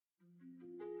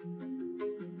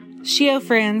Shio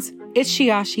friends, it's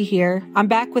Shiashi here. I'm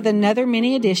back with another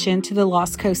mini addition to the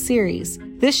Lost Coast series.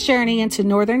 This journey into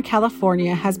Northern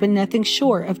California has been nothing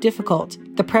short of difficult.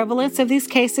 The prevalence of these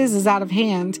cases is out of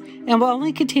hand and will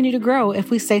only continue to grow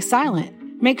if we stay silent.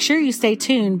 Make sure you stay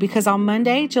tuned because on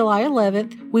Monday, July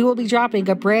 11th, we will be dropping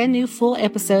a brand new full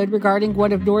episode regarding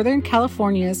one of Northern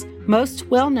California's most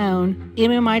well-known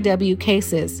MMIW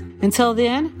cases. Until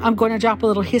then, I'm going to drop a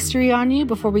little history on you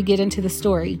before we get into the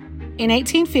story. In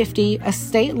 1850, a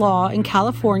state law in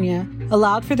California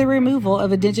allowed for the removal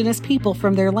of indigenous people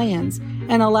from their lands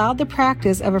and allowed the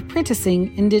practice of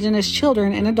apprenticing indigenous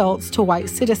children and adults to white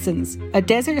citizens. A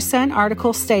Desert Sun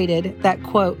article stated that,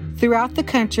 quote, throughout the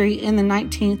country in the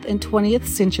 19th and 20th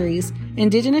centuries,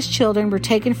 indigenous children were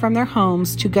taken from their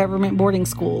homes to government boarding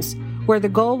schools, where the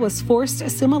goal was forced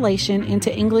assimilation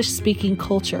into English-speaking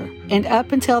culture. And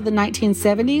up until the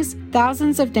 1970s,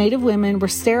 thousands of Native women were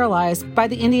sterilized by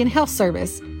the Indian Health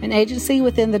Service, an agency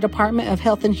within the Department of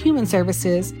Health and Human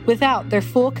Services, without their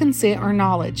full consent or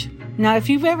knowledge. Now, if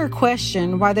you've ever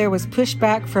questioned why there was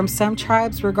pushback from some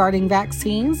tribes regarding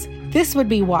vaccines, this would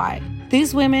be why.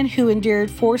 These women who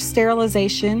endured forced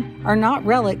sterilization are not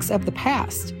relics of the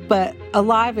past, but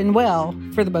alive and well,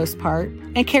 for the most part,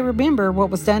 and can remember what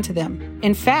was done to them.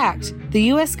 In fact, the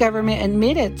U.S. government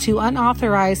admitted to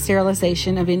unauthorized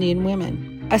sterilization of Indian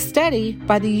women. A study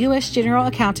by the U.S. General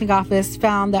Accounting Office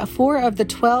found that 4 of the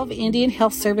 12 Indian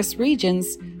Health Service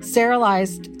regions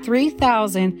sterilized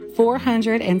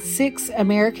 3,406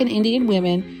 American Indian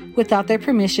women without their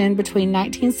permission between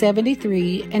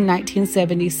 1973 and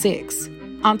 1976.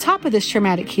 On top of this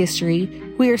traumatic history,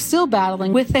 we are still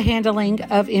battling with the handling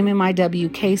of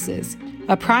MMIW cases.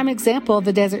 A prime example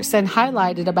the Desert Sun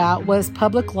highlighted about was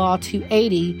Public Law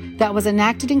 280 that was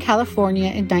enacted in California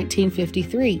in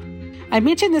 1953. I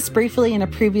mentioned this briefly in a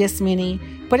previous mini,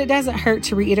 but it doesn't hurt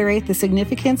to reiterate the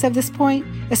significance of this point,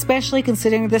 especially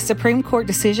considering the Supreme Court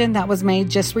decision that was made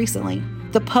just recently.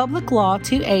 The Public Law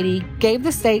 280 gave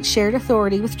the state shared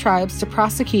authority with tribes to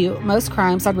prosecute most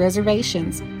crimes on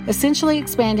reservations, essentially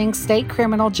expanding state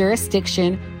criminal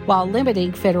jurisdiction while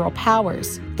limiting federal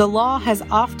powers. The law has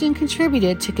often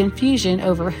contributed to confusion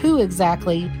over who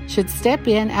exactly should step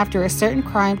in after a certain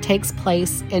crime takes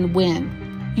place and when.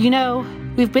 You know,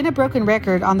 we've been a broken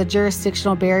record on the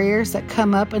jurisdictional barriers that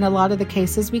come up in a lot of the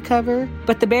cases we cover,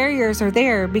 but the barriers are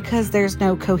there because there's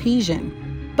no cohesion.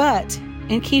 But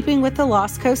in keeping with the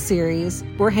Lost Coast series,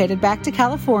 we're headed back to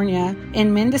California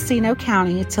in Mendocino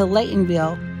County to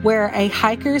Laytonville, where a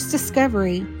hiker's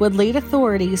discovery would lead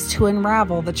authorities to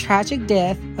unravel the tragic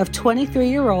death of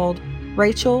 23-year-old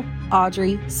Rachel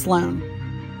Audrey Sloan.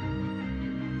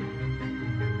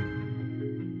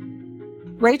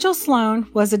 Rachel Sloan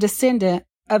was a descendant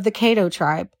of the Caddo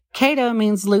tribe. Caddo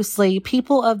means loosely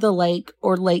people of the lake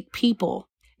or lake people.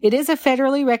 It is a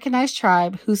federally recognized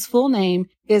tribe whose full name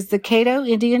is the Caddo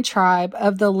Indian Tribe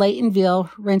of the Laytonville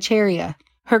Rancheria.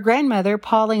 Her grandmother,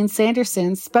 Pauline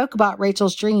Sanderson, spoke about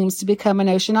Rachel's dreams to become an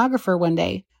oceanographer one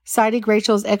day, citing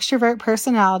Rachel's extrovert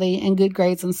personality and good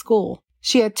grades in school.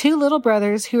 She had 2 little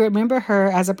brothers who remember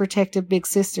her as a protective big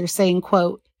sister, saying,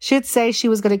 quote, she'd say she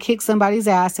was going to kick somebody's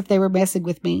ass if they were messing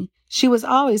with me. She was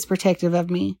always protective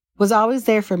of me, was always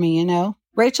there for me, you know.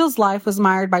 Rachel's life was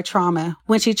mired by trauma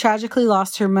when she tragically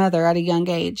lost her mother at a young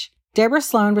age. Deborah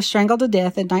Sloan was strangled to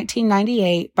death in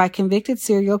 1998 by convicted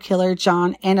serial killer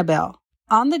John Annabelle.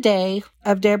 On the day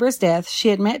of Deborah's death, she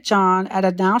had met John at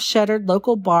a now-shuttered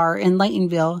local bar in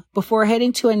Laytonville before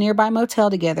heading to a nearby motel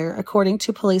together, according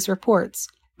to police reports.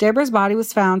 Deborah's body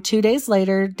was found 2 days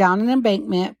later down an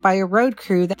embankment by a road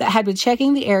crew that had been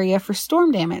checking the area for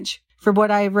storm damage. From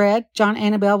what I have read, John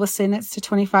Annabelle was sentenced to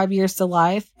 25 years to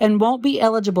life and won't be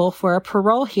eligible for a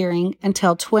parole hearing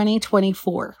until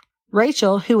 2024.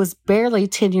 Rachel, who was barely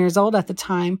 10 years old at the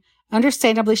time,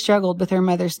 understandably struggled with her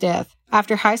mother's death.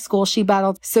 After high school, she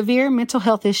battled severe mental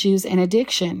health issues and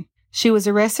addiction. She was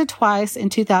arrested twice in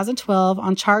 2012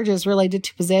 on charges related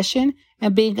to possession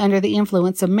and being under the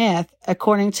influence of meth,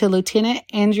 according to Lieutenant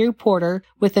Andrew Porter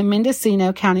with the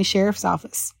Mendocino County Sheriff's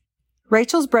Office.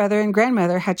 Rachel's brother and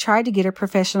grandmother had tried to get her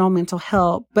professional mental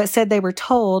help, but said they were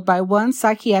told by one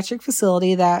psychiatric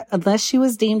facility that unless she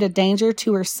was deemed a danger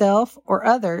to herself or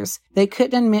others, they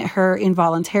couldn't admit her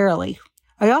involuntarily.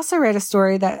 I also read a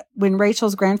story that when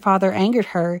Rachel's grandfather angered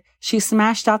her, she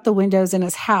smashed out the windows in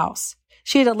his house.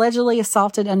 She had allegedly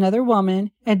assaulted another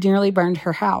woman and nearly burned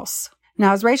her house.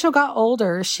 Now, as Rachel got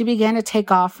older, she began to take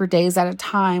off for days at a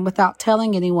time without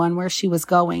telling anyone where she was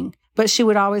going, but she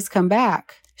would always come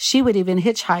back. She would even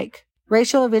hitchhike.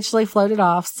 Rachel eventually floated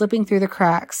off, slipping through the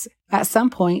cracks. At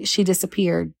some point, she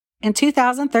disappeared. In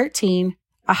 2013,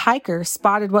 a hiker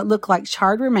spotted what looked like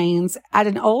charred remains at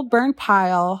an old burned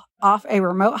pile off a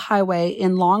remote highway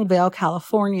in Longvale,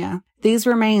 California. These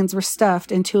remains were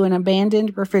stuffed into an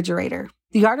abandoned refrigerator.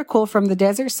 The article from the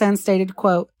Desert Sun stated,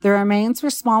 quote, "The remains were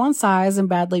small in size and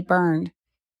badly burned.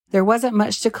 There wasn't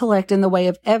much to collect in the way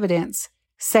of evidence,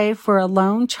 save for a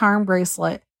lone charm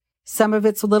bracelet, some of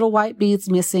its little white beads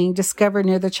missing, discovered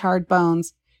near the charred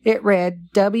bones." It read,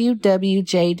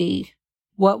 WWJD.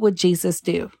 What would Jesus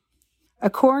do? A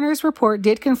coroner's report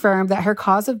did confirm that her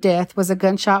cause of death was a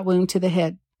gunshot wound to the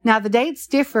head. Now, the dates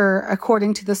differ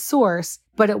according to the source,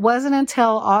 but it wasn't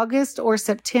until August or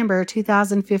September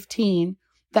 2015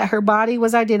 that her body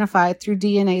was identified through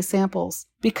DNA samples.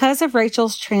 Because of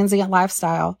Rachel's transient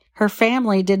lifestyle, her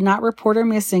family did not report her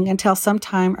missing until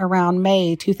sometime around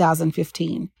May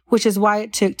 2015, which is why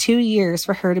it took 2 years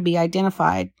for her to be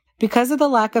identified. Because of the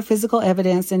lack of physical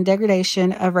evidence and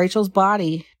degradation of Rachel's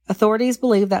body, authorities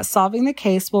believe that solving the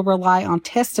case will rely on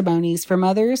testimonies from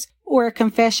others or a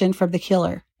confession from the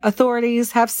killer.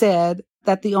 Authorities have said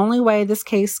that the only way this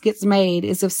case gets made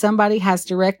is if somebody has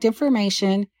direct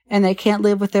information and they can't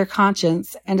live with their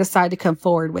conscience and decide to come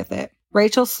forward with it.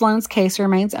 Rachel Sloane's case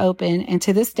remains open, and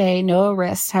to this day, no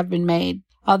arrests have been made.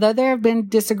 Although there have been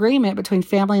disagreement between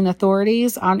family and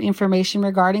authorities on information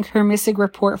regarding her missing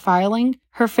report filing,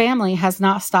 her family has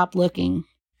not stopped looking.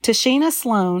 Tashina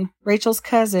Sloane, Rachel's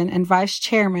cousin and vice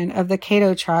chairman of the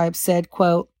Caddo tribe, said,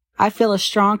 quote, "I feel a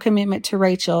strong commitment to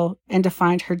Rachel and to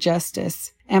find her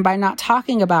justice. And by not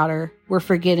talking about her, we're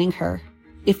forgetting her.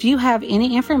 If you have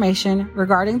any information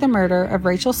regarding the murder of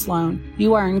Rachel Sloane,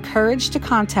 you are encouraged to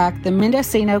contact the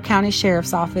Mendocino County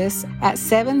Sheriff's Office at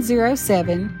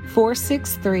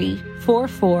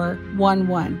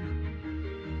 707-463-4411.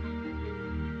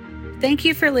 Thank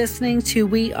you for listening to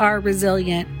We Are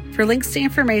Resilient. For links to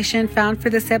information found for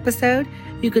this episode,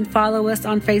 you can follow us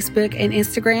on Facebook and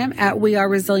Instagram at We Are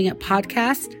Resilient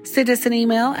Podcast, send us an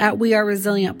email at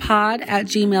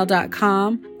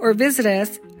weareresilientpod@gmail.com, or visit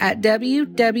us at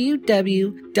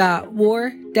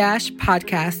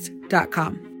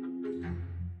www.war-podcast.com.